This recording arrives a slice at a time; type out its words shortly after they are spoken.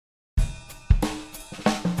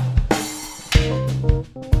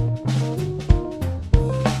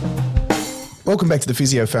Welcome back to the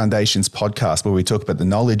Physio Foundations podcast, where we talk about the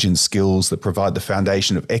knowledge and skills that provide the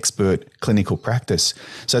foundation of expert clinical practice.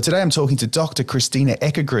 So today I'm talking to Dr. Christina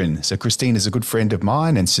Ekegren. So Christina is a good friend of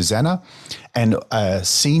mine and Susanna, and a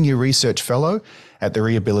senior research fellow at the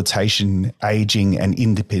Rehabilitation, Aging and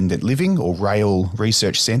Independent Living, or RAIL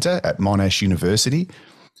Research Centre at Monash University,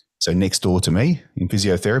 so next door to me in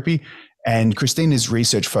physiotherapy. And Christina's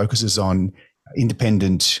research focuses on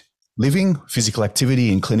independent living, physical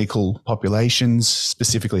activity in clinical populations,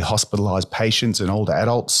 specifically hospitalised patients and older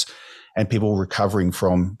adults, and people recovering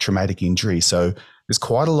from traumatic injury. So there's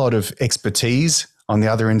quite a lot of expertise on the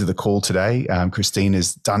other end of the call today.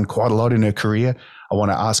 Christina's done quite a lot in her career. I want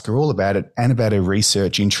to ask her all about it and about her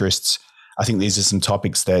research interests. I think these are some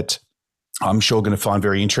topics that I'm sure going to find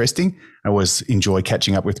very interesting. I always enjoy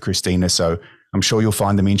catching up with Christina, so I'm sure you'll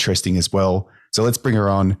find them interesting as well. So let's bring her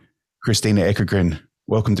on. Christina Ekegren,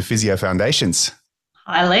 welcome to Physio Foundations.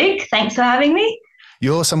 Hi, Luke. Thanks for having me.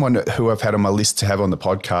 You're someone who I've had on my list to have on the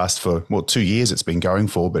podcast for, 2 years it's been going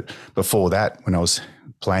for, but before that, when I was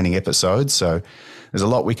planning episodes. So there's a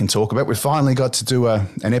lot we can talk about. We finally got to do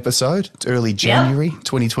an episode. It's early January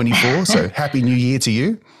 2024. So Happy New Year to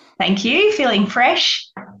you. Thank you. Feeling fresh?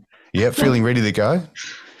 Yeah, feeling ready to go.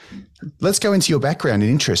 Let's go into your background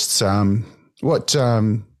and interests. Do you want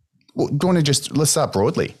to let's start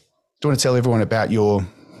broadly. Do you want to tell everyone about your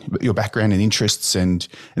background and interests, and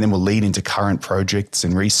then we'll lead into current projects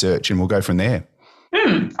and research, and we'll go from there.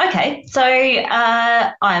 Okay. So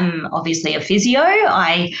I'm obviously a physio.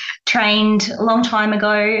 I trained a long time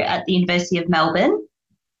ago at the University of Melbourne.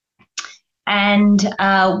 And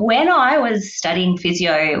when I was studying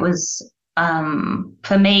physio, it was,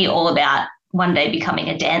 for me, all about one day becoming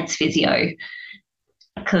a dance physio,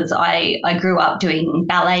 because I grew up doing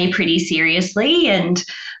ballet pretty seriously, and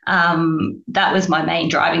that was my main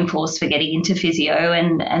driving force for getting into physio.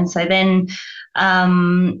 And so then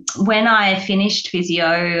when I finished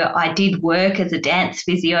physio, I did work as a dance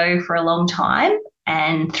physio for a long time,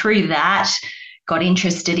 and through that got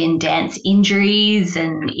interested in dance injuries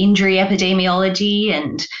and injury epidemiology,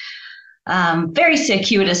 and very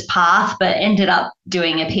circuitous path, but ended up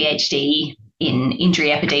doing a PhD in injury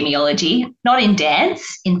epidemiology, not in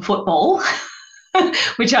dance, in football,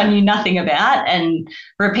 which I knew nothing about, and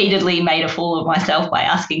repeatedly made a fool of myself by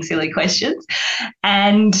asking silly questions.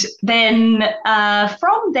 And then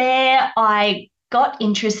from there, I got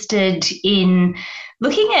interested in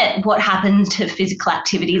looking at what happened to physical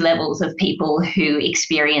activity levels of people who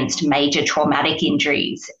experienced major traumatic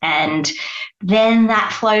injuries. And then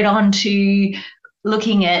that flowed on to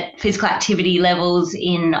looking at physical activity levels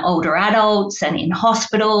in older adults and in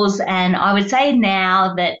hospitals. And I would say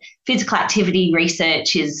now that physical activity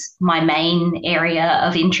research is my main area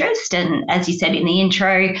of interest. And as you said in the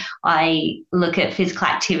intro, I look at physical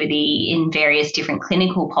activity in various different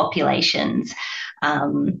clinical populations,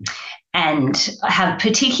 and I have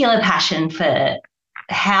particular passion for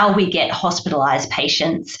how we get hospitalised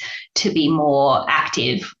patients to be more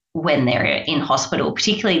active when they're in hospital,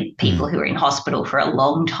 particularly people who are in hospital for a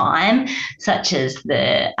long time, such as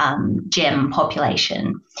the GEM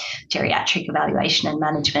population, geriatric evaluation and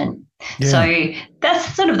management. Yeah. So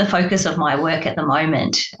that's sort of the focus of my work at the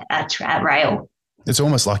moment at RAIL. It's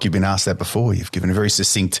almost like you've been asked that before. You've given a very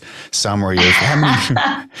succinct summary of how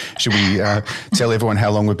many, should we tell everyone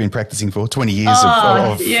how long we've been practicing for? 20 years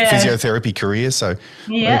of physiotherapy career. So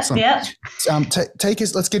take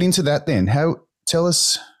us, let's get into that then. Tell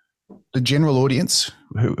us, the general audience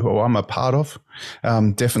who I'm a part of,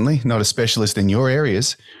 definitely not a specialist in your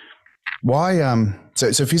areas. Why?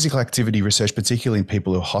 So physical activity research, particularly in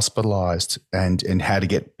people who are hospitalised, and how to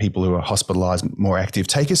get people who are hospitalised more active.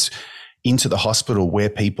 Take us into the hospital where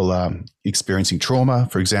people are experiencing trauma,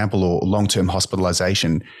 for example, or long-term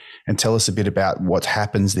hospitalisation, and tell us a bit about what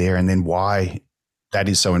happens there, and then why that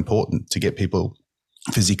is so important to get people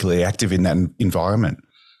physically active in that environment.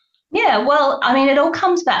 Yeah, well, I mean, it all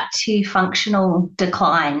comes back to functional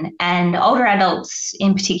decline, and older adults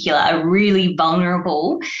in particular are really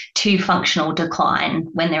vulnerable to functional decline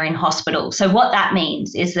when they're in hospital. So what that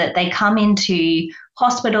means is that they come into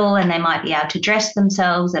hospital and they might be able to dress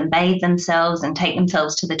themselves and bathe themselves and take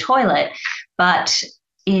themselves to the toilet, but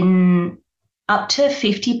in up to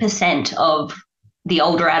 50% of the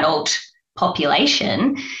older adult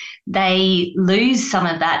population, they lose some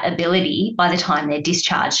of that ability by the time they're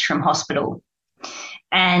discharged from hospital.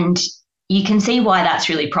 And you can see why that's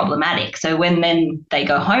really problematic. So when then they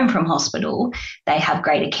go home from hospital, they have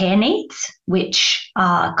greater care needs, which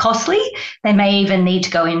are costly. They may even need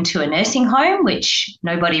to go into a nursing home, which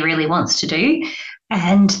nobody really wants to do.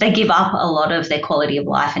 And they give up a lot of their quality of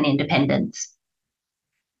life and independence.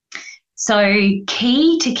 So,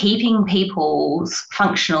 key to keeping people's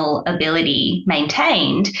functional ability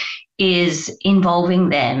maintained is involving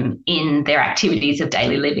them in their activities of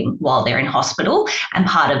daily living while they're in hospital. And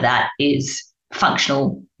part of that is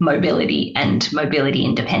functional mobility and mobility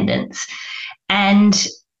independence. And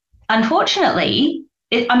unfortunately,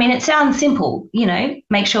 it sounds simple,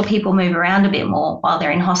 make sure people move around a bit more while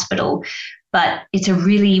they're in hospital, but it's a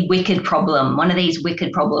really wicked problem, one of these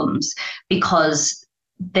wicked problems, because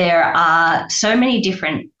there are so many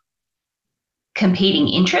different competing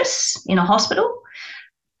interests in a hospital.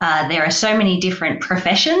 There are so many different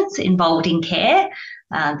professions involved in care.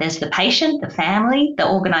 There's the patient, the family, the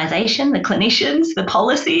organisation, the clinicians, the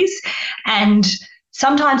policies, and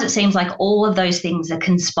sometimes it seems like all of those things are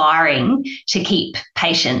conspiring to keep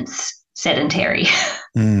patients sedentary.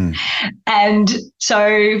 And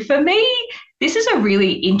so for me, this is a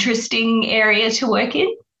really interesting area to work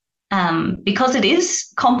in because it is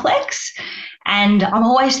complex. And I'm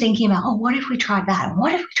always thinking about, what if we tried that? And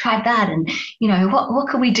what if we tried that? And, what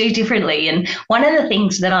could we do differently? And one of the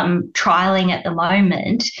things that I'm trialing at the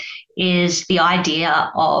moment is the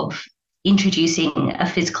idea of introducing a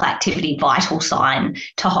physical activity vital sign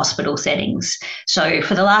to hospital settings. So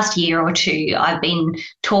for the last year or two, I've been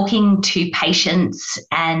talking to patients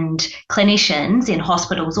and clinicians in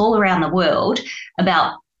hospitals all around the world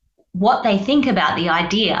about what they think about the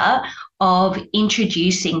idea of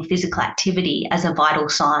introducing physical activity as a vital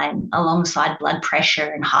sign alongside blood pressure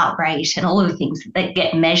and heart rate and all of the things that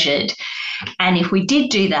get measured. And if we did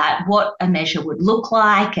do that, what a measure would look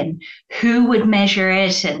like and who would measure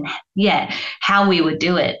it and, how we would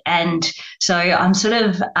do it. And so I'm sort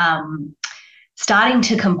of starting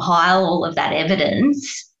to compile all of that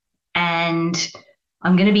evidence, and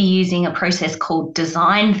I'm going to be using a process called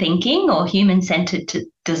design thinking or human-centered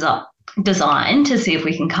design to see if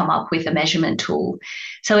we can come up with a measurement tool.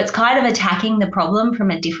 So it's kind of attacking the problem from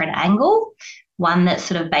a different angle, one that's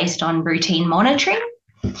sort of based on routine monitoring,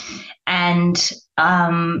 and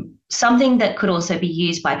something that could also be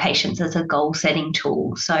used by patients as a goal-setting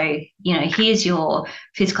tool. So, here's your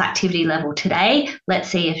physical activity level today. Let's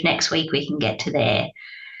see if next week we can get to there.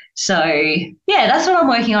 So, that's what I'm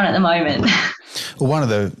working on at the moment. Well, one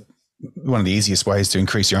of the easiest ways to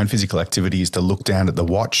increase your own physical activity is to look down at the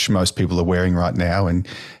watch most people are wearing right now and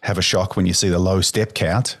have a shock when you see the low step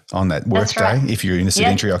count on that work day if you're in a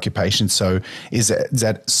sedentary occupation. So is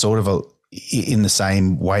that sort of in the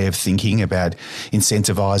same way of thinking about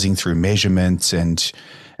incentivizing through measurements and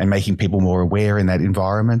making people more aware in that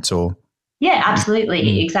environment? Or yeah,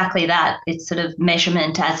 absolutely. Exactly that. It's sort of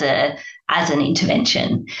measurement as an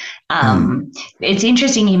intervention. It's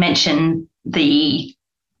interesting you mentioned the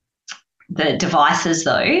devices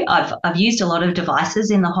though. I've used a lot of devices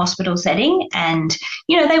in the hospital setting, and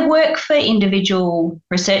they work for individual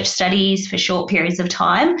research studies for short periods of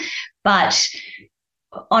time, but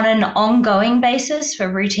on an ongoing basis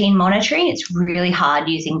for routine monitoring, it's really hard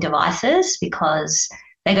using devices because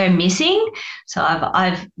they go missing. So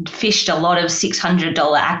I've fished a lot of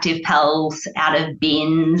 $600 active pals out of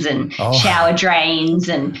bins and shower drains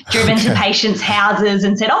and driven to patients' houses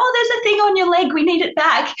and said, there's a thing on your leg, we need it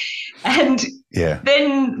back. And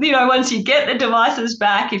then, once you get the devices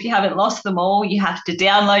back, if you haven't lost them all, you have to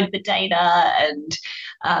download the data and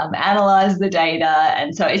analyze the data.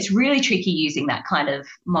 And so it's really tricky using that kind of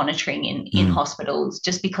monitoring in hospitals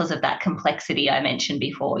just because of that complexity I mentioned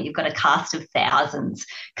before. You've got a cast of thousands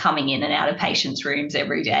coming in and out of patients' rooms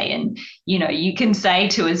every day. And, you can say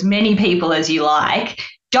to as many people as you like,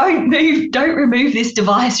 don't remove this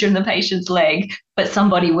device from the patient's leg, but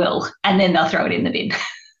somebody will, and then they'll throw it in the bin.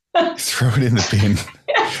 Throw it in the bin.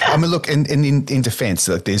 I mean, look, and in defense,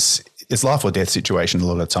 like it's life or death situation a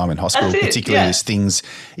lot of the time in hospital, particularly as things,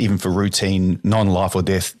 even for routine non-life or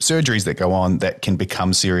death surgeries that go on that can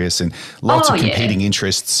become serious, and lots of competing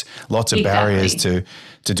interests, lots of barriers to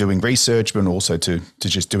doing research, but also to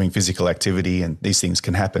just doing physical activity, and these things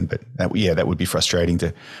can happen. But that would be frustrating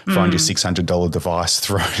to find your $600 device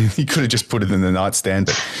thrown. You could have just put it in the nightstand.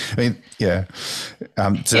 But I mean, that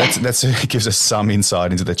gives us some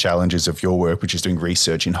insight into the challenges of your work, which is doing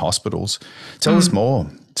research in hospitals. Tell us more.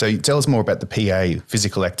 So tell us more about the PA,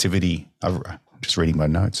 physical activity. I'm just reading my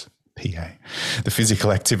notes. PA, the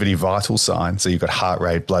physical activity vital sign. So you've got heart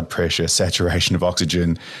rate, blood pressure, saturation of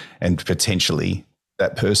oxygen, and potentially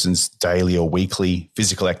that person's daily or weekly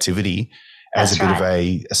physical activity as a bit of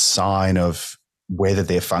a sign of whether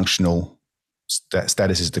their functional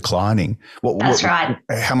status is declining.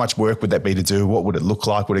 How much work would that be to do? What would it look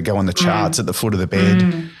like? Would it go on the charts at the foot of the bed?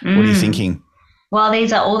 What are you thinking? Well,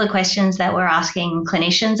 these are all the questions that we're asking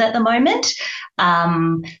clinicians at the moment.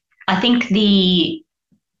 I think the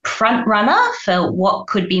front runner for what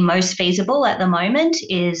could be most feasible at the moment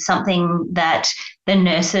is something that the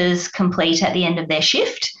nurses complete at the end of their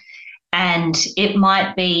shift. And it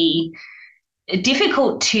might be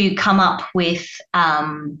difficult to come up with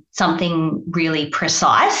something really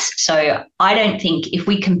precise. So I don't think if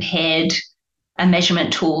we compared a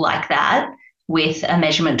measurement tool like that with a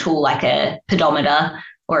measurement tool like a pedometer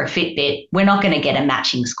or a Fitbit, we're not going to get a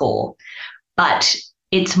matching score. But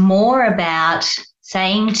it's more about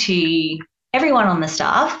saying to everyone on the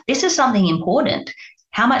staff, this is something important.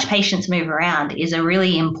 How much patients move around is a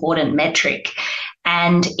really important metric.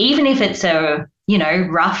 And even if it's a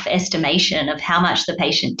rough estimation of how much the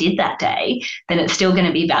patient did that day, then it's still going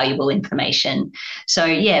to be valuable information. So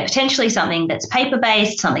yeah, potentially something that's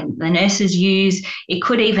paper-based, something the nurses use. It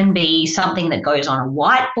could even be something that goes on a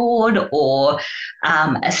whiteboard or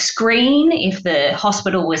a screen if the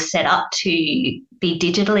hospital was set up to be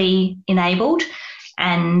digitally enabled.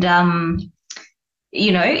 And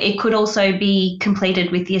it could also be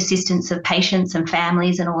completed with the assistance of patients and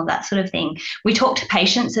families and all of that sort of thing. We talked to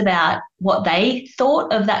patients about what they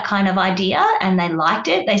thought of that kind of idea, and they liked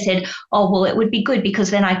it. They said, oh, well, it would be good because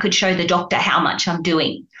then I could show the doctor how much I'm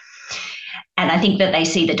doing. And I think that they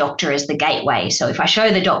see the doctor as the gateway. So if I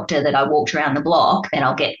show the doctor that I walked around the block, then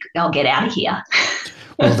I'll get out of here.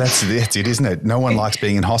 Well, that's it, isn't it? No one likes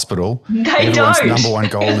being in hospital. Everyone's number one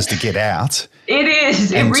goal is to get out. It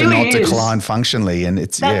is. And it really to not is. decline functionally. And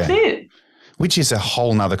That's it. Which is a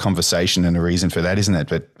whole nother conversation and a reason for that, isn't it?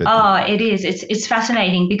 But it is. It's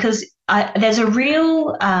fascinating because there's a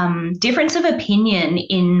real difference of opinion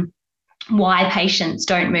in why patients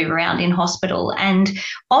don't move around in hospital. And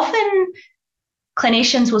often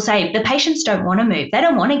clinicians will say the patients don't want to move. They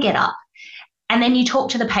don't want to get up. And then you talk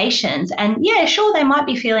to the patients and yeah, sure, they might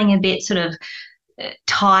be feeling a bit sort of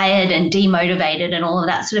tired and demotivated and all of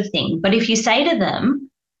that sort of thing. But if you say to them,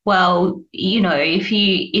 well, if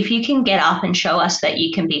you can get up and show us that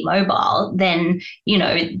you can be mobile, then,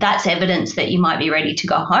 that's evidence that you might be ready to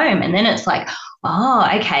go home. And then it's like, oh,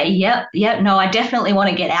 okay, yep, no, I definitely want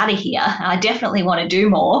to get out of here. I definitely want to do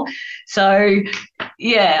more. So,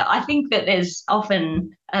 yeah, I think that there's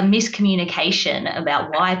often a miscommunication about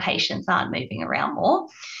why patients aren't moving around more.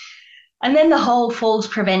 And then the whole falls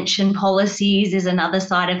prevention policies is another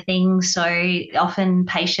side of things. So often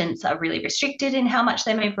patients are really restricted in how much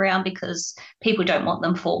they move around because people don't want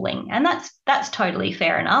them falling. And that's totally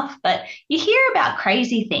fair enough. But you hear about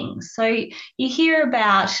crazy things. So you hear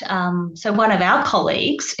about, so one of our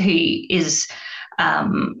colleagues who is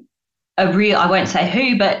I won't say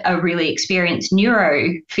who, but a really experienced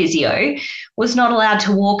neurophysio was not allowed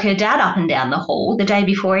to walk her dad up and down the hall the day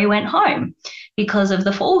before he went home because of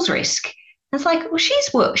the falls risk. It's like,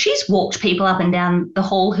 well, she's walked people up and down the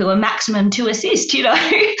hall who are maximum to assist,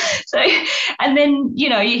 So, and then, you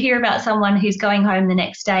hear about someone who's going home the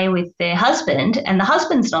next day with their husband and the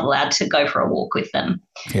husband's not allowed to go for a walk with them.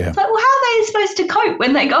 Yeah. It's like, well, how are they supposed to cope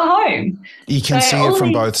when they go home? You can see it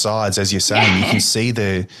from both sides, as you're saying. Yeah. You can see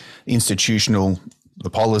the the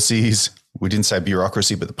policies. We didn't say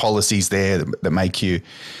bureaucracy, but the policies there that make you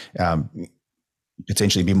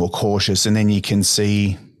potentially be more cautious. And then you can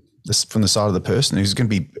see this from the side of the person who's going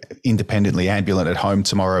to be independently ambulant at home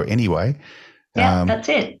tomorrow anyway. Yeah, that's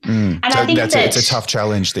it. And so I think it's a tough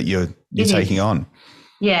challenge that you're taking on.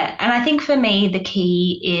 Yeah. And I think for me, the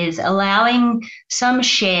key is allowing some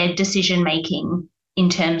shared decision making in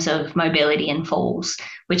terms of mobility and falls,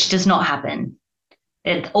 which does not happen.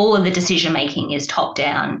 All of the decision making is top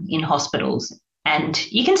down in hospitals. And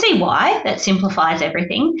you can see why. That simplifies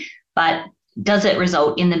everything. But does it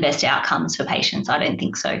result in the best outcomes for patients? I don't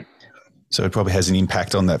think so. So it probably has an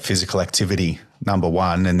impact on that physical activity, number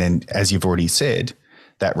one. And then, as you've already said,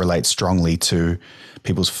 that relates strongly to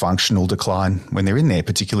people's functional decline when they're in there,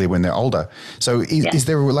 particularly when they're older. So is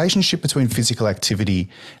there a relationship between physical activity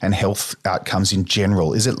and health outcomes in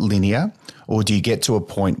general? Is it linear, or do you get to a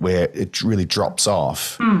point where it really drops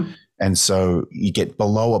off? And so you get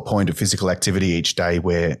below a point of physical activity each day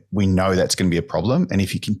where we know that's going to be a problem. And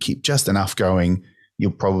if you can keep just enough going,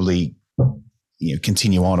 you'll probably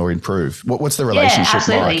continue on or improve. What's the relationship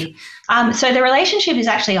like? So the relationship is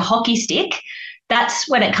actually a hockey stick. That's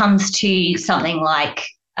when it comes to something like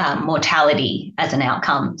mortality as an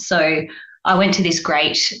outcome. So I went to this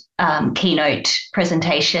great keynote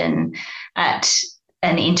presentation at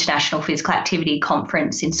an international physical activity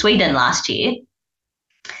conference in Sweden last year.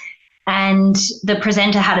 And the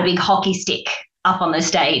presenter had a big hockey stick up on the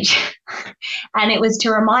stage. And it was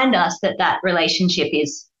to remind us that relationship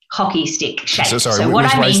is hockey stick shape. So sorry, so what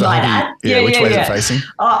I mean by that, which way is it facing?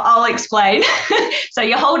 I'll explain. So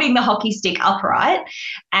you're holding the hockey stick upright,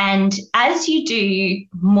 and as you do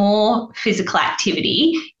more physical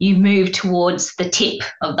activity, you move towards the tip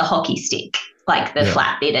of the hockey stick, like the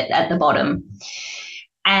flat bit at the bottom.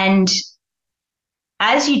 And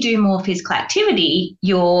as you do more physical activity,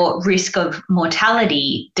 your risk of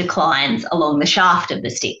mortality declines along the shaft of the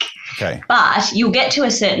stick. Okay. But you'll get to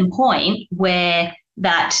a certain point where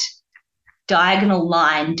that diagonal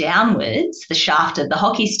line downwards, the shaft of the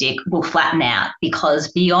hockey stick, will flatten out,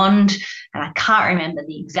 because beyond, and I can't remember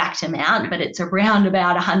the exact amount, but it's around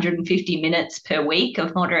about 150 minutes per week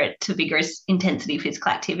of moderate to vigorous intensity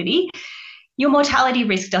physical activity, your mortality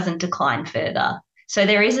risk doesn't decline further. So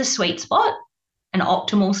there is a sweet spot, an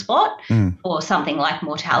optimal spot for something like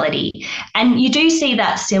mortality. And you do see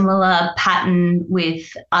that similar pattern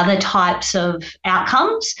with other types of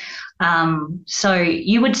outcomes. So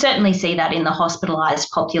you would certainly see that in the hospitalised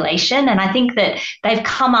population. And I think that they've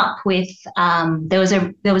come up with, there was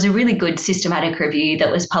a really good systematic review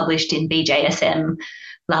that was published in BJSM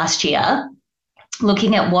last year,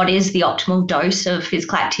 looking at what is the optimal dose of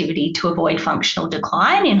physical activity to avoid functional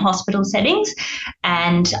decline in hospital settings.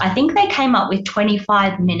 And I think they came up with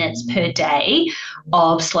 25 minutes per day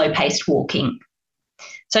of slow-paced walking.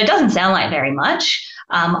 So it doesn't sound like very much.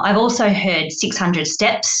 I've also heard 600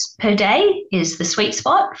 steps per day is the sweet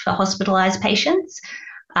spot for hospitalised patients.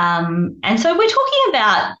 And so we're talking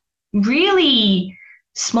about really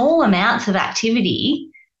small amounts of activity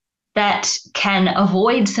that can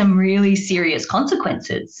avoid some really serious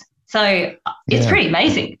consequences. So it's pretty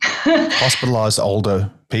amazing. Hospitalised older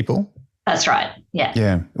people? That's right, yeah.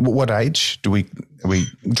 Yeah. What age are we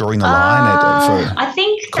drawing the line for I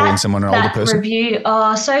think calling someone an older person? Review,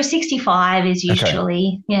 so 65 is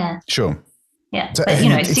usually, Sure. Yeah, so, but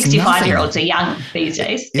 65-year-olds are young these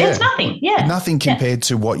days. Yeah. It's nothing, Nothing compared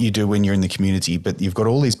to what you do when you're in the community, but you've got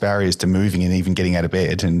all these barriers to moving and even getting out of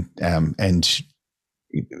bed, and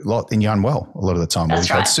you're unwell a lot of the time. You've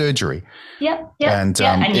had surgery. Yep. And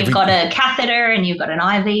you've got a catheter, and you've got an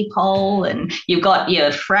IV pole, and you've got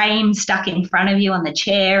your frame stuck in front of you on the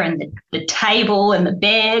chair, and the table and the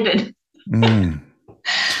bed.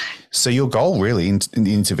 So your goal really in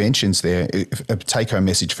the interventions there, a take-home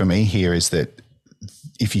message for me here is that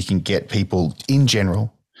if you can get people in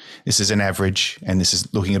general, this is an average, and this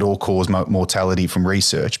is looking at all-cause mortality from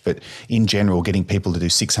research, but in general, getting people to do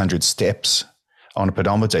 600 steps on a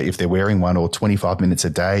pedometer if they're wearing one, or 25 minutes a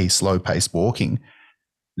day slow-paced walking,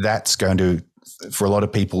 that's going to, for a lot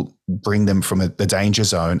of people, bring them from the danger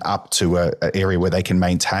zone up to an area where they can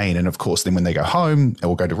maintain. And of course, then when they go home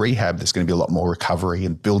or go to rehab, there's going to be a lot more recovery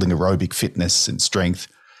and building aerobic fitness and strength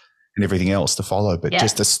and everything else to follow, but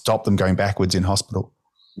just to stop them going backwards in hospital.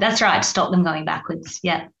 That's right. Stop them going backwards.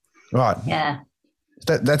 Yeah. Right. Yeah.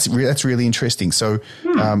 That's really interesting. So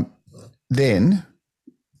then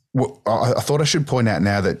I thought I should point out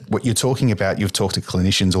now that what you're talking about, you've talked to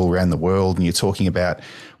clinicians all around the world, and you're talking about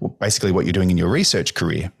basically what you're doing in your research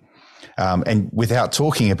career, and without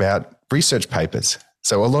talking about research papers.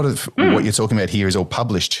 So a lot of what you're talking about here is all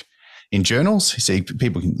published in journals. You see,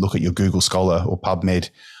 people can look at your Google Scholar or PubMed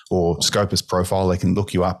or Scopus profile. They can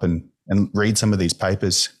look you up and read some of these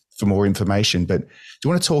papers for more information. But do you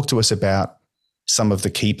want to talk to us about some of the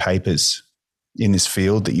key papers in this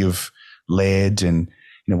field that you've led, and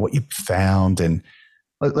what you've found, and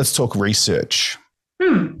let's talk research.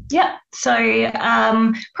 Yeah. So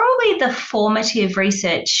probably the formative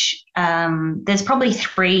research, there's probably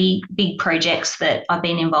 3 big projects that I've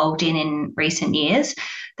been involved in recent years.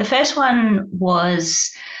 The first one was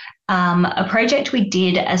a project we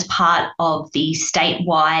did as part of the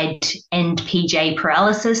statewide End PJ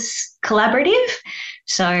Paralysis Collaborative.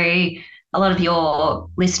 So a lot of your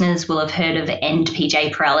listeners will have heard of End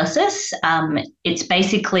PJ Paralysis. It's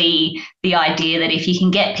basically the idea that if you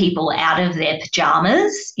can get people out of their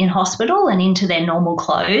pajamas in hospital and into their normal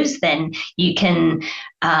clothes, then you can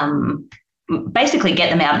basically get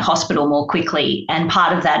them out of hospital more quickly. And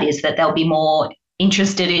part of that is that they'll be more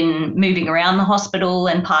interested in moving around the hospital,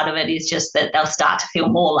 and part of it is just that they'll start to feel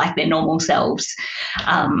more like their normal selves.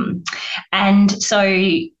 And so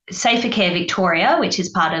Safer Care Victoria, which is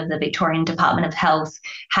part of the Victorian Department of Health,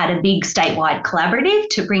 had a big statewide collaborative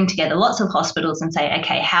to bring together lots of hospitals and say,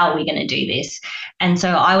 okay, how are we going to do this? And so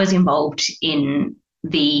I was involved in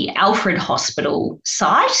the Alfred Hospital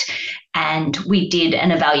site, and we did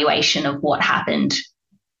an evaluation of what happened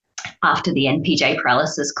after the NPJ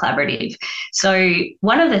Paralysis Collaborative. So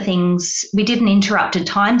one of the things, we did an interrupted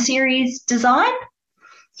time series design,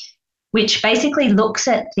 which basically looks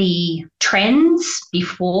at the trends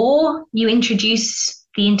before you introduce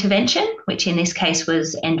the intervention, which in this case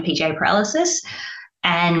was end-PJ paralysis,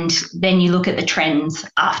 and then you look at the trends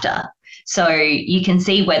after. So you can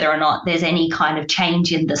see whether or not there's any kind of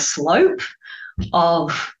change in the slope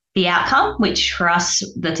of the outcome, which for us,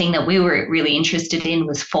 the thing that we were really interested in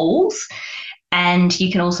was falls. And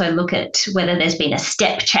you can also look at whether there's been a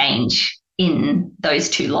step change in those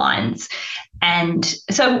two lines. And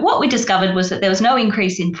so what we discovered was that there was no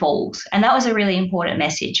increase in falls. And that was a really important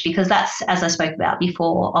message, because that's, as I spoke about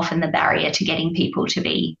before, often the barrier to getting people to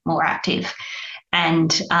be more active.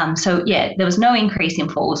 And so, there was no increase in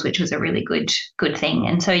falls, which was a really good thing.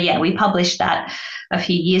 And so, we published that a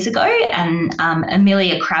few years ago. And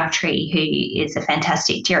Amelia Crabtree, who is a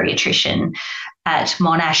fantastic geriatrician at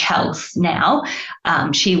Monash Health now,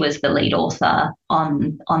 she was the lead author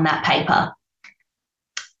on that paper.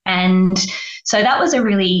 And so that was a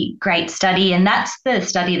really great study, and that's the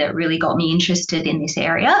study that really got me interested in this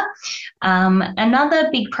area. Another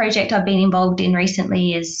big project I've been involved in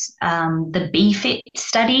recently is the BFIT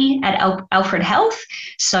study at Alfred Health.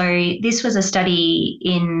 So this was a study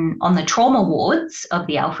on the trauma wards of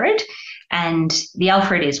the Alfred, and the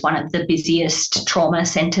Alfred is one of the busiest trauma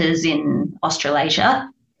centres in Australasia.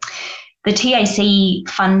 The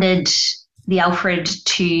TAC funded the Alfred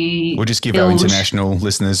to We'll just give our international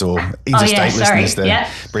listeners or interstate listeners the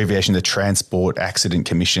abbreviation, the Transport Accident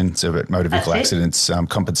Commission, so that motor vehicle accidents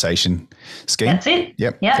compensation scheme. That's it.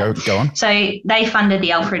 Yep. Go on. So they funded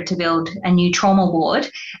the Alfred to build a new trauma ward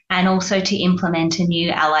and also to implement a new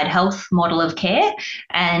allied health model of care.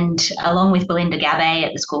 And along with Belinda Gabay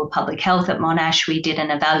at the School of Public Health at Monash, we did an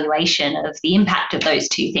evaluation of the impact of those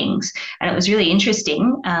two things. And it was really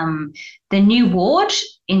interesting. The new ward,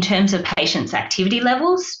 in terms of patients' activity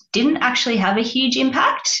levels, didn't actually have a huge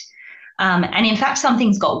impact. And in fact, some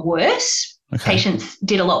things got worse. Okay. Patients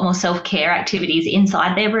did a lot more self-care activities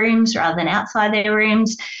inside their rooms rather than outside their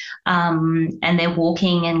rooms. And their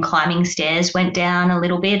walking and climbing stairs went down a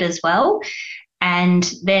little bit as well.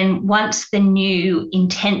 And then once the new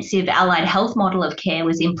intensive allied health model of care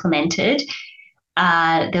was implemented,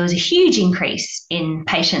 there was a huge increase in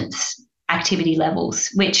patients' activity levels,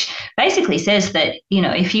 which basically says that,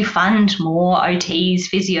 if you fund more OTs,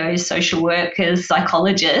 physios, social workers,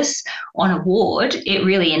 psychologists on a ward, it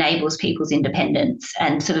really enables people's independence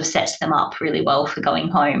and sort of sets them up really well for going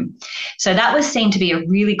home. So that was seen to be a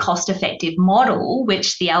really cost-effective model,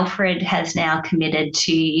 which the Alfred has now committed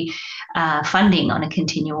to funding on a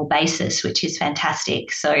continual basis, which is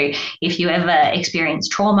fantastic. So if you ever experience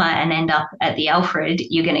trauma and end up at the Alfred,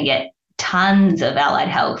 you're going to get tons of allied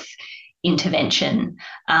health intervention.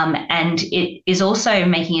 And it is also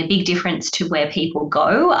making a big difference to where people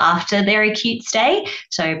go after their acute stay.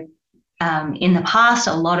 So in the past,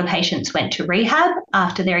 a lot of patients went to rehab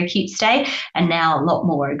after their acute stay, and now a lot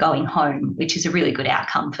more are going home, which is a really good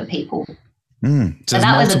outcome for people. So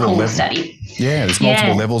that was a cool study. Yeah, there's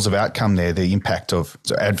multiple levels of outcome there, the impact of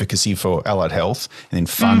advocacy for allied health and then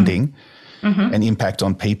funding and impact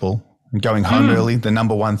on people. Going home early, the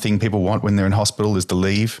number one thing people want when they're in hospital is to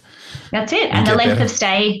leave. That's it. And the length of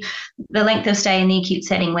stay in the acute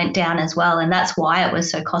setting went down as well. And that's why it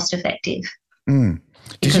was so cost effective.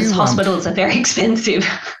 Because hospitals are very expensive.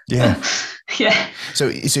 Yeah. Yeah. So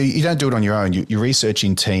you don't do it on your own. You research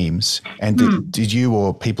in teams. And did you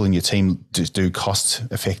or people in your team do cost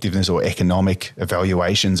effectiveness or economic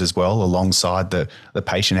evaluations as well alongside the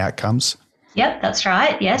patient outcomes? Yep, that's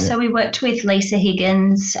right. Yeah. So we worked with Lisa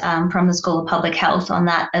Higgins from the School of Public Health on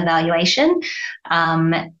that evaluation.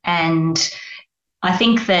 And I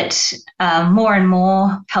think that more and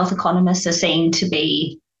more health economists are seen to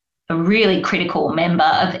be a really critical member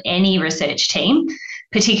of any research team,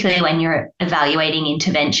 particularly when you're evaluating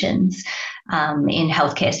interventions in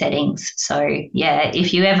healthcare settings. So,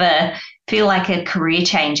 if you ever feel like a career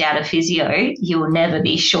change out of physio, you will never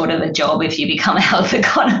be short of a job if you become a health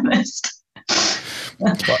economist.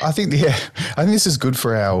 Well, I think this is good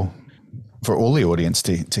for all the audience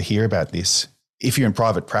to hear about this. If you're in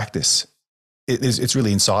private practice, it's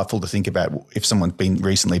really insightful to think about if someone's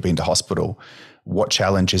recently been to hospital, what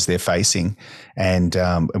challenges they're facing, and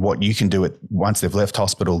what you can do once they've left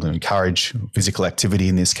hospital to encourage physical activity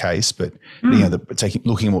in this case, but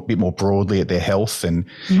looking a bit more broadly at their health and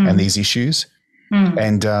these issues.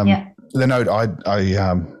 And the note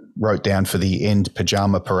I wrote down for the end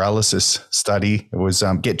pajama paralysis study was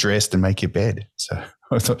get dressed and make your bed. So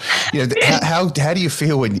I thought, how do you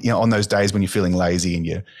feel when on those days when you're feeling lazy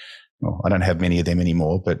and I don't have many of them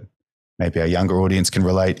anymore, but maybe our younger audience can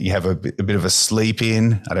relate. You have a bit of a sleep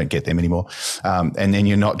in. I don't get them anymore. And then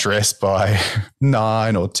you're not dressed by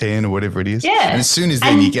 9 or 10 or whatever it is. Yeah. And as soon as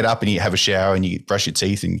then you get up and you have a shower and you brush your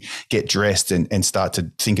teeth and get dressed and start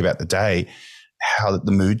to think about the day, how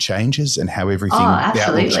the mood changes and how everything, the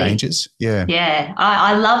outlook changes. Yeah. Yeah.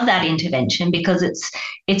 I love that intervention because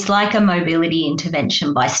it's like a mobility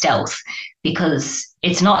intervention by stealth, because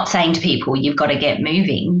it's not saying to people, you've got to get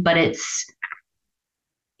moving, but it's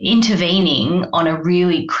intervening on a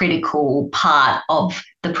really critical part of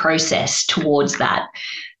the process towards that.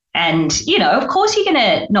 And, you know, of course, you're going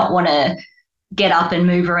to not want to get up and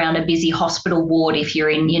move around a busy hospital ward if you're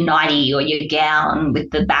in your nightie or your gown with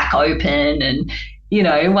the back open. And, you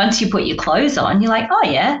know, once you put your clothes on, you're like, oh,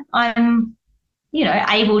 yeah, I'm, you know,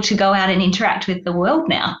 able to go out and interact with the world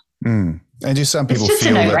now. And just some people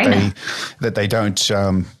feel that they don't,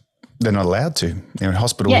 they're not allowed to. They're in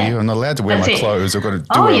hospital here. I'm not allowed to wear my clothes. I've got to do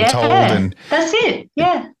what I'm told. And that's it.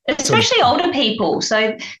 Yeah. Especially older people.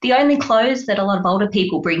 So the only clothes that a lot of older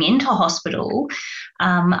people bring into hospital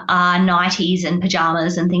are nighties and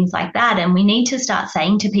pajamas and things like that. And we need to start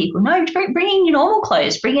saying to people, no, bring in your normal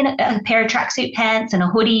clothes. Bring in a pair of tracksuit pants and a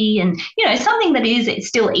hoodie and, you know, something that it's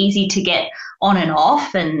still easy to get on and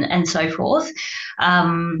off and so forth.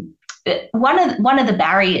 One of the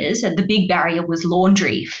barriers, the big barrier, was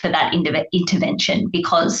laundry for that intervention,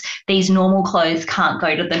 because these normal clothes can't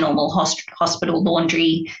go to the normal hospital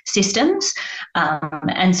laundry systems.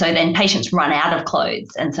 And so then patients run out of clothes.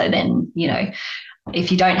 And so then, you know,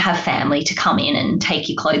 if you don't have family to come in and take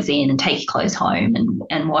your clothes in and take your clothes home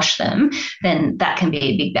and wash them, then that can be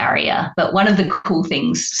a big barrier. But one of the cool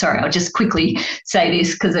things, sorry, I'll just quickly say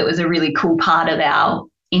this because it was a really cool part of our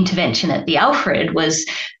intervention at the Alfred, was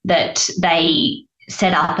that they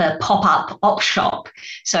set up a pop-up op shop.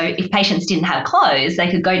 So if patients didn't have clothes, they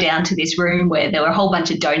could go down to this room where there were a whole bunch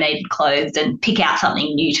of donated clothes and pick out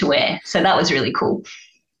something new to wear. So that was really cool.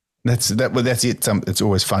 That's it. It's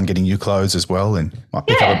always fun getting new clothes as well, and might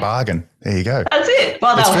pick up a bargain. There you go. That's it.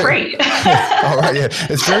 Well, they were free. All right, yeah.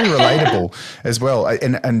 It's very relatable as well.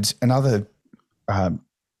 And another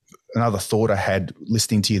thought I had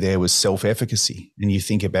listening to you there was self-efficacy, and you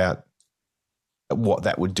think about what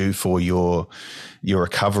that would do for your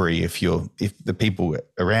recovery if the people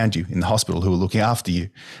around you in the hospital who are looking after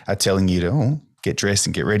you are telling you to get dressed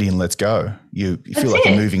and get ready and let's go. You feel like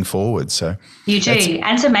you're moving forward. So you do.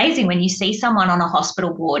 And it's amazing when you see someone on a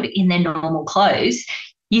hospital ward in their normal clothes,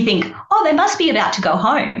 you think, oh, they must be about to go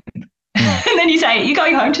home. And then you say, you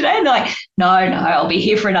going home today? And they're like, no, I'll be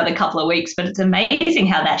here for another couple of weeks. But it's amazing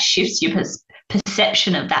how that shifts your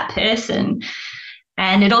perception of that person.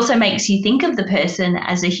 And it also makes you think of the person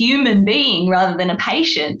as a human being rather than a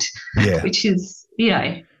patient, which is, you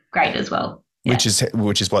know, great as well. Yeah.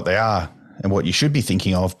 Which is what they are and what you should be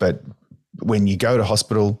thinking of. But when you go to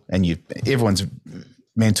hospital and everyone's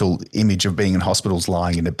mental image of being in hospital is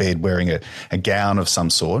lying in a bed wearing a gown of some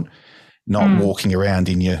sort, not walking around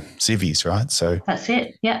in your civvies, right? So that's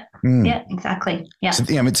it. Yeah. Yeah, exactly. Yeah. So,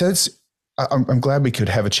 I'm glad we could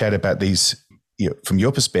have a chat about these, from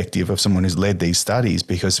your perspective of someone who's led these studies,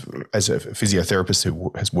 because as a physiotherapist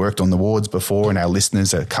who has worked on the wards before, and our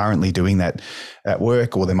listeners are currently doing that at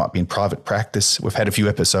work, or they might be in private practice. We've had a few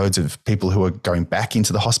episodes of people who are going back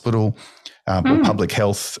into the hospital or public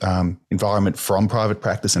health environment from private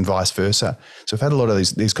practice and vice versa. So I've had a lot of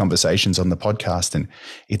these conversations on the podcast, and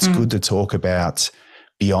it's good to talk about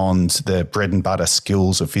beyond the bread and butter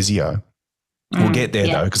skills of physio. We'll get there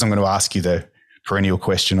though, because I'm going to ask you the perennial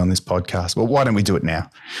question on this podcast. Well, why don't we do it now?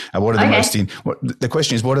 The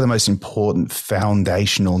question is, what are the most important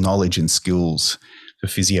foundational knowledge and skills for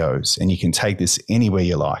physios? And you can take this anywhere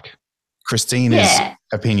you like. Christina's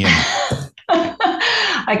opinion.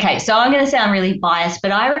 Okay, so I'm going to sound really biased,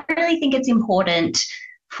 but I really think it's important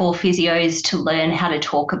for physios to learn how to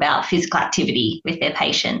talk about physical activity with their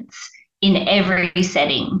patients in every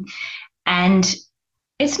setting. And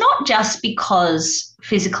it's not just because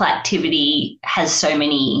physical activity has so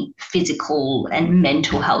many physical and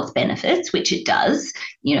mental health benefits, which it does,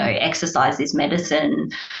 exercise is medicine,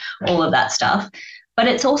 all of that stuff. But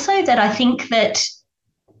it's also that I think that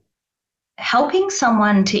helping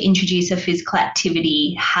someone to introduce a physical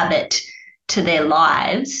activity habit to their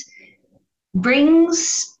lives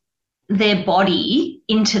brings their body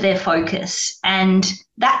into their focus. And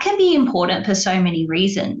that can be important for so many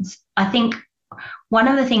reasons. I think one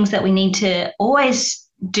of the things that we need to always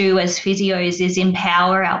do as physios is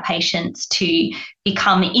empower our patients to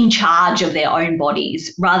become in charge of their own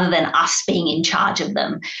bodies rather than us being in charge of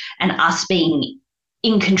them and us being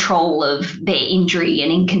in control of their injury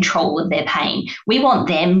and in control of their pain. We want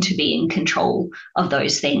them to be in control of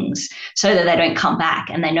those things so that they don't come back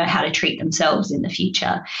and they know how to treat themselves in the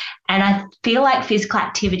future. And I feel like physical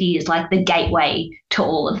activity is like the gateway to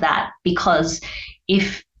all of that, because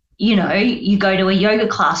if you go to a yoga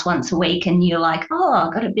class once a week and you're like, oh,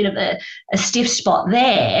 I've got a bit of a stiff spot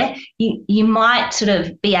there, you might sort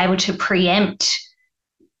of be able to preempt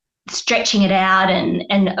stretching it out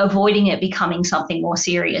and avoiding it becoming something more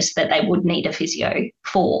serious that they would need a physio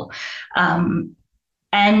for.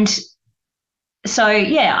 And so,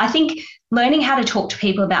 I think learning how to talk to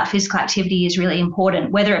people about physical activity is really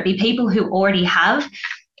important, whether it be people who already have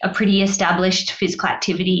a pretty established physical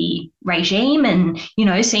activity regime and,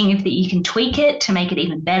 seeing if that you can tweak it to make it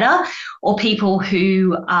even better, or people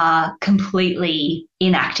who are completely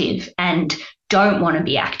inactive and don't want to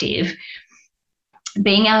be active.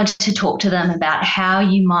 Being able to talk to them about how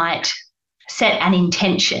you might set an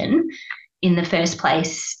intention in the first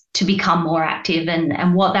place to become more active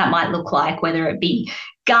and what that might look like, whether it be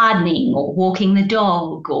gardening or walking the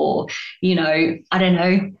dog or, I don't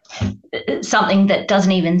know, something that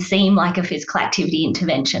doesn't even seem like a physical activity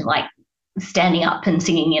intervention, like standing up and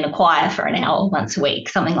singing in a choir for an hour once a week,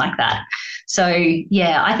 something like that. So,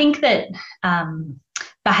 I think that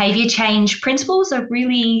behaviour change principles are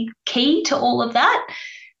really key to all of that.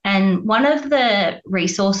 And one of the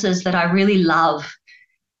resources that I really love,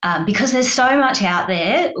 because there's so much out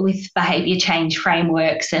there with behaviour change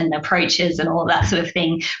frameworks and approaches and all that sort of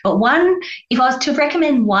thing. But if I was to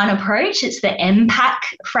recommend one approach, it's the MPAC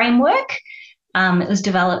framework. It was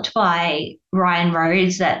developed by Ryan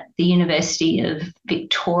Rhodes at the University of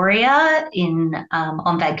Victoria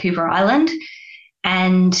on Vancouver Island.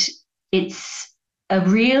 And it's a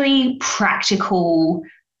really practical,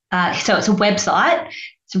 so it's a website.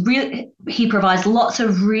 He provides lots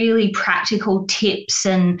of really practical tips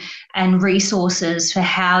and resources for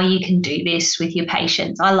how you can do this with your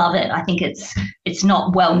patients. I love it. I think it's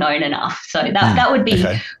not well known enough. So that would be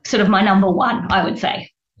sort of my number one, I would say.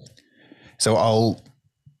 So I'll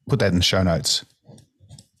put that in the show notes,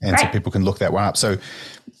 and so people can look that one up. So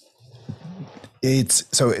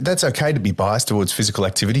that's okay to be biased towards physical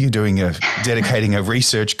activity. You're dedicating a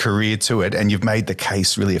research career to it, and you've made the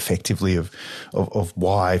case really effectively of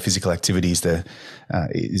why physical activity is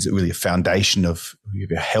really a foundation of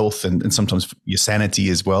your health and sometimes your sanity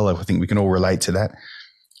as well. I think we can all relate to that.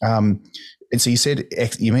 And so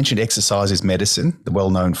you mentioned exercise is medicine, the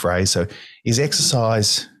well-known phrase. So is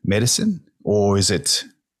exercise medicine, or is it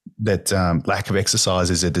that lack of exercise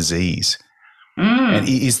is a disease? And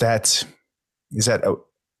does that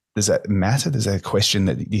matter? Is that a question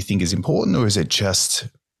that you think is important, or is it just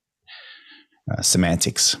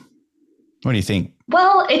semantics? What do you think?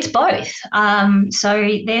 Well, it's both.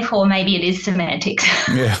 So therefore, maybe it is semantics.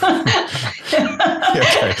 Yeah.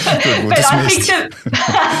 Okay. Good. We'll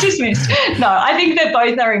dismissed. No, I think that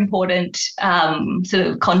both are important sort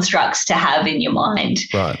of constructs to have in your mind.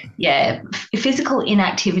 Right. Yeah. Physical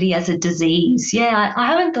inactivity as a disease. Yeah, I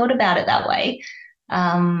haven't thought about it that way.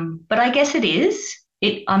 But I guess it is.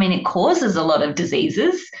 It causes a lot of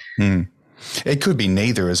diseases. It could be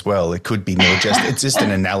neither as well. It could be more it's just an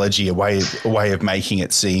analogy, a way of making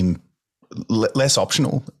it seem less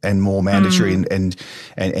optional and more mandatory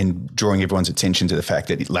and drawing everyone's attention to the fact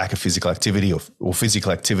that lack of physical activity or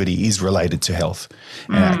physical activity is related to health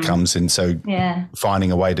and outcomes. And so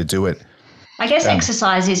finding a way to do it. I guess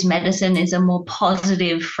exercise is medicine is a more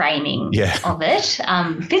positive framing of it.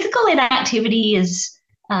 Physical inactivity is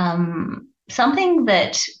something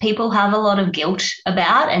that people have a lot of guilt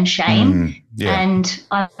about and shame. And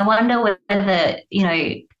I wonder whether,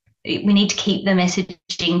 we need to keep the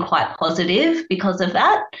messaging quite positive because of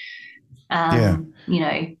that.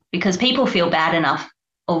 Because people feel bad enough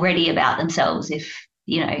already about themselves if,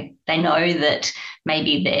 they know that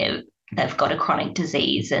maybe they've got a chronic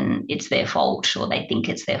disease and it's their fault, or they think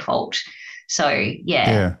it's their fault. So,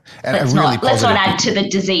 And let's not add to the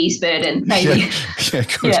disease burden, maybe.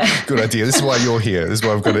 Good idea. This is why you're here. This is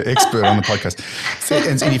why I've got an expert on the podcast. So,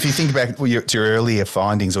 and if you think back to your earlier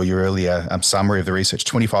findings or your earlier summary of the research,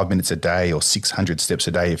 25 minutes a day or 600 steps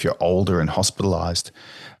a day if you're older and hospitalised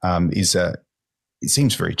it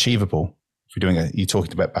seems very achievable. If you're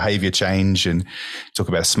talking about behaviour change and talk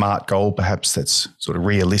about a SMART goal, perhaps that's sort of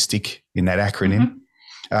realistic in that acronym.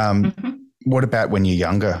 What about when you're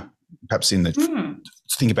younger? Perhaps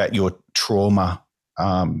think about your trauma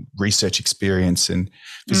research experience and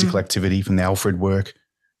physical activity from the Alfred work.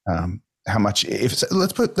 How much?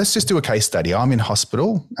 Let's just do a case study. I'm in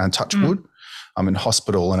hospital, and touch wood. I'm in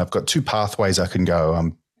hospital, and I've got two pathways I can go.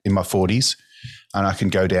 I'm in my 40s, and I can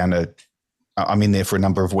go down I'm in there for a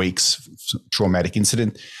number of weeks, traumatic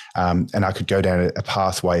incident, and I could go down a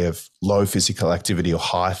pathway of low physical activity or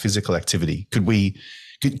high physical activity.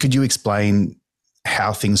 Could you explain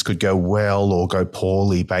how things could go well or go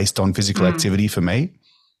poorly based on physical activity for me?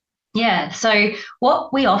 Yeah. So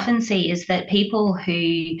what we often see is that people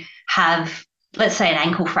who have, let's say, an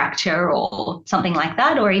ankle fracture or something like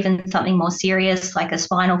that, or even something more serious like a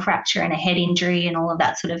spinal fracture and a head injury and all of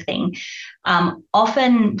that sort of thing,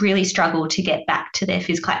 often really struggle to get back to their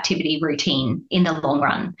physical activity routine in the long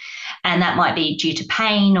run. And that might be due to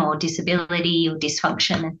pain or disability or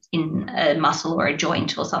dysfunction in a muscle or a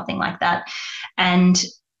joint or something like that. And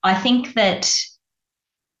I think that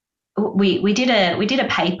we did a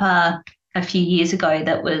paper a few years ago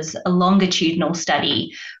that was a longitudinal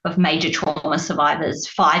study of major trauma survivors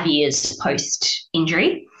 5 years post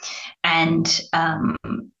injury, and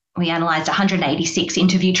we analysed 186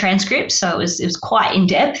 interview transcripts, so it was quite in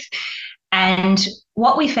depth. And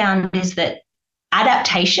what we found is that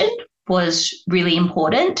adaptation was really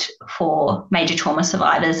important for major trauma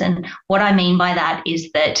survivors, and what I mean by that is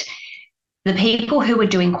that the people who were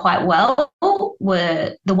doing quite well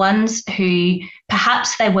were the ones who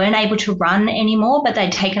perhaps they weren't able to run anymore, but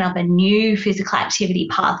they'd taken up a new physical activity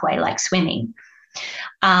pathway like swimming.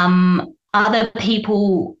 Other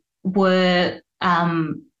people were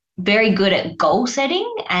very good at goal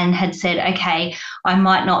setting and had said, okay, I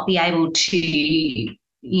might not be able to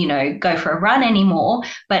go for a run anymore,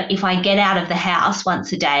 but if I get out of the house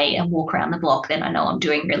once a day and walk around the block, then I know I'm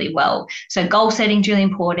doing really well. So goal setting is really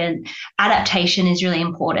important. Adaptation is really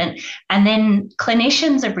important. And then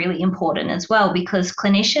clinicians are really important as well, because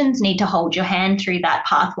clinicians need to hold your hand through that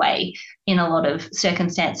pathway in a lot of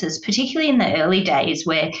circumstances, particularly in the early days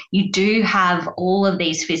where you do have all of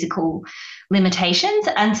these physical limitations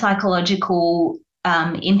and psychological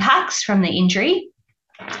impacts from the injury.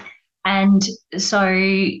 And so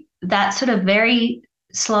that sort of very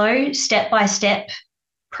slow step-by-step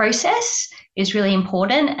process is really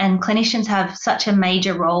important, and clinicians have such a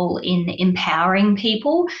major role in empowering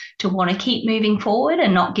people to want to keep moving forward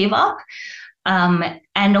and not give up.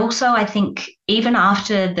 And also I think even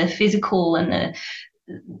after the physical and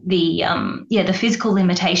the physical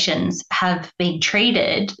limitations have been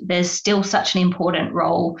treated, there's still such an important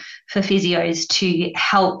role for physios to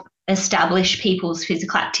help establish people's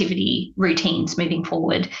physical activity routines moving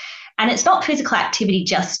forward. And it's not physical activity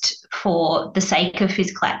just for the sake of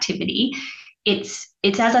physical activity. It's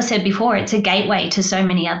as I said before, it's a gateway to so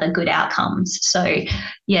many other good outcomes. So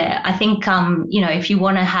yeah, I think if you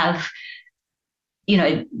want to have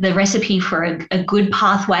the recipe for a good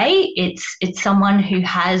pathway, it's someone who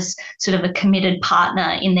has sort of a committed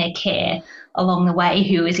partner in their care along the way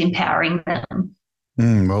who is empowering them.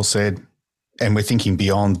 Well said. And we're thinking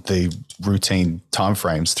beyond the routine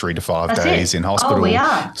timeframes, 3 to 5 days in hospital. Oh, we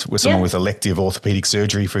are. With someone with elective orthopedic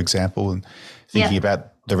surgery, for example, and thinking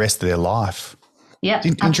about the rest of their life. Yeah,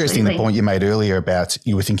 interesting absolutely. The point you made earlier about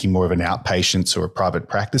you were thinking more of an outpatient or a private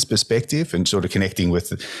practice perspective, and sort of connecting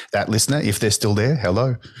with that listener, if they're still there.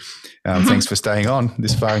 Hello. Thanks for staying on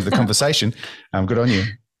this far into the conversation. Good on you.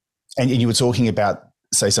 And you were talking about,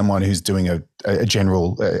 say, someone who's doing a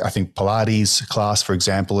general, I think, Pilates class, for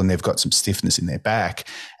example, and they've got some stiffness in their back.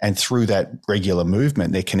 And through that regular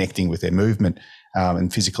movement, they're connecting with their movement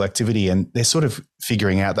and physical activity. And they're sort of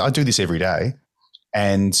figuring out that I do this every day.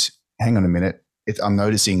 And hang on a minute, I'm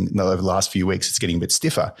noticing over the last few weeks, it's getting a bit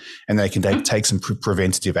stiffer. And they can take some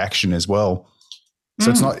preventative action as well.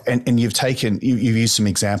 So it's not, and you've used some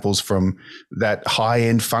examples from that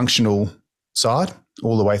high-end functional side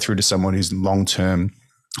all the way through to someone who's long-term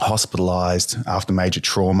hospitalized after major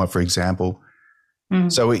trauma, for example.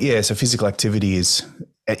 So physical activity is,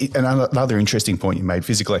 and another interesting point you made,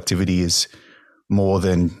 physical activity is more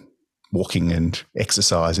than walking and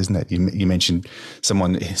exercise, isn't it? You mentioned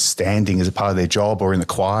someone standing as a part of their job or in the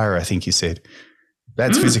choir, I think you said.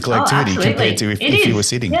 That's physical activity compared to if you were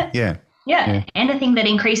sitting. Yeah. Anything that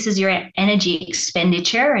increases your energy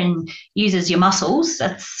expenditure and uses your muscles,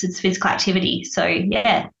 it's physical activity. So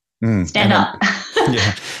yeah. Stand up.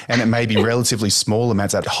 And it may be relatively small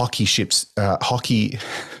amounts. That hockey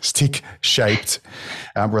stick shaped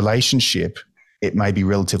relationship. It may be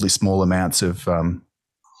relatively small amounts of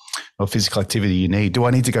physical activity you need. Do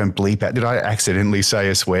I need to go and bleep out? Did I accidentally say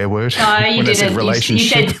a swear word? No, you didn't. Said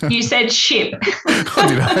relationship? You said ship. Oh,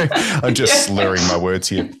 did I? I'm just slurring my words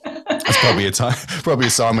here. It's probably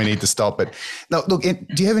a sign we need to stop. But no, look, do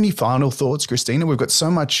you have any final thoughts, Christina? We've got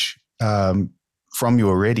so much from you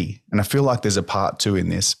already, and I feel like there's a part 2 in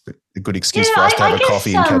this, but a good excuse for us to have a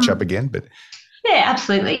coffee and catch up again. But yeah,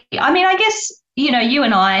 absolutely. I mean, I guess you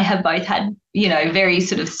and I have both had, very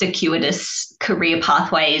sort of circuitous career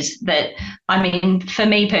pathways that, I mean, for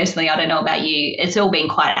me personally, I don't know about you, it's all been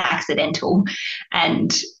quite accidental.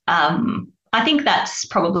 And I think that's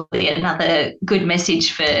probably another good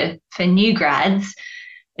message for new grads.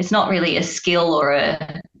 It's not really a skill or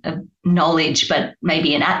a knowledge, but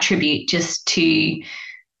maybe an attribute just to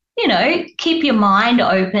keep your mind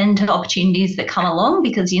open to opportunities that come along,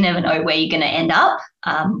 because you never know where you're going to end up.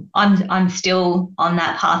 I'm still on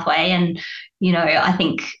that pathway, and I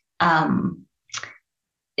think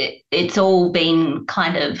it's all been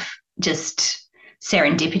kind of just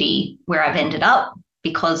serendipity where I've ended up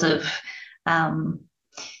because of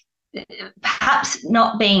perhaps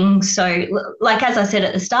not being so, like, as I said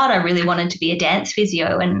at the start, I really wanted to be a dance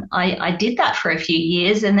physio, and I did that for a few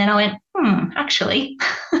years, and then I went, actually,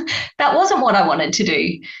 that wasn't what I wanted to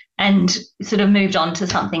do, and sort of moved on to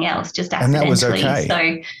something else just accidentally. And that was okay.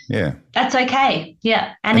 So yeah, that's okay.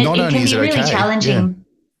 Yeah. And it can be really challenging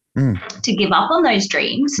to give up on those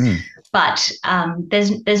dreams, but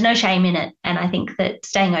there's no shame in it. And I think that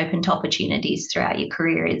staying open to opportunities throughout your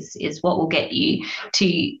career is what will get you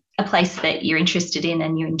to a place that you're interested in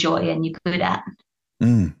and you enjoy and you're good at.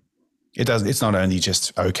 It does. It's not only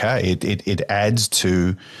just okay. It adds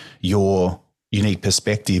to your unique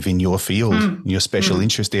perspective in your field, your special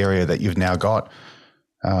interest area that you've now got.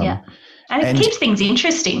 And it keeps things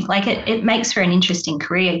interesting. Like it makes for an interesting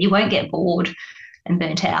career. You won't get bored and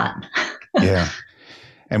burnt out. Yeah.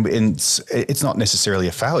 And it's not necessarily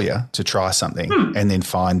a failure to try something and then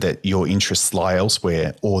find that your interests lie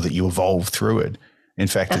elsewhere or that you evolve through it. In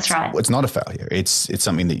fact, it's not a failure. It's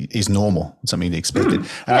something that is normal, something expected.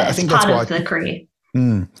 And I think that's why the career.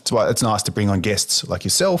 That's why it's nice to bring on guests like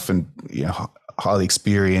yourself and highly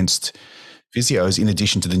experienced physios in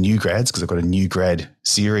addition to the new grads, because I've got a new grad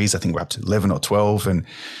series. I think we're up to 11 or 12, and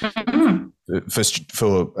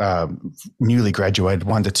for newly graduated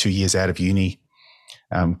 1 to 2 years out of uni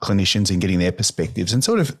clinicians, and getting their perspectives and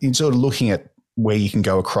sort of looking at where you can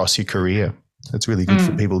go across your career. So it's really good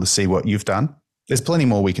for people to see what you've done. There's plenty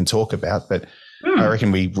more we can talk about, but I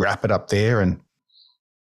reckon we wrap it up there and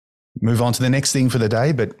move on to the next thing for the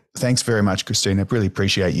day. But thanks very much, Christina. Really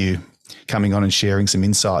appreciate you coming on and sharing some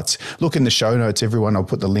insights. Look in the show notes, everyone. I'll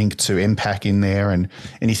put the link to MPAC in there, and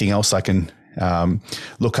anything else I can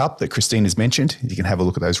look up that Christina's mentioned. You can have a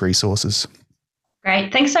look at those resources.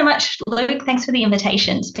 Great. Thanks so much, Luke. Thanks for the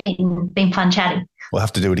invitation. It's been fun chatting. We'll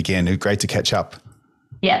have to do it again. Great to catch up.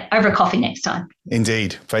 Yeah, over a coffee next time.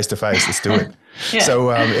 Indeed. Face to face. Let's do it. Yeah.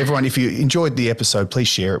 So everyone, if you enjoyed the episode, please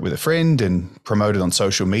share it with a friend and promote it on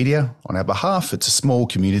social media on our behalf. It's a small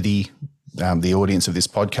community, the audience of this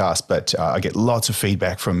podcast, but I get lots of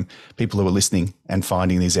feedback from people who are listening and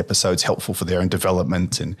finding these episodes helpful for their own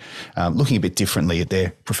development and looking a bit differently at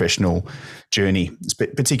their professional journey,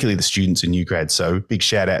 particularly the students and new grads. So big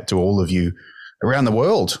shout out to all of you around the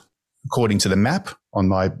world, according to the map on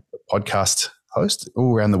my podcast host,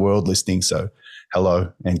 all around the world listening. So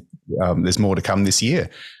hello, and there's more to come this year.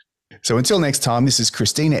 So until next time, this is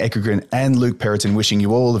Christina Ekegren and Luke Periton wishing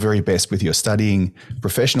you all the very best with your studying,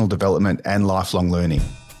 professional development and lifelong learning.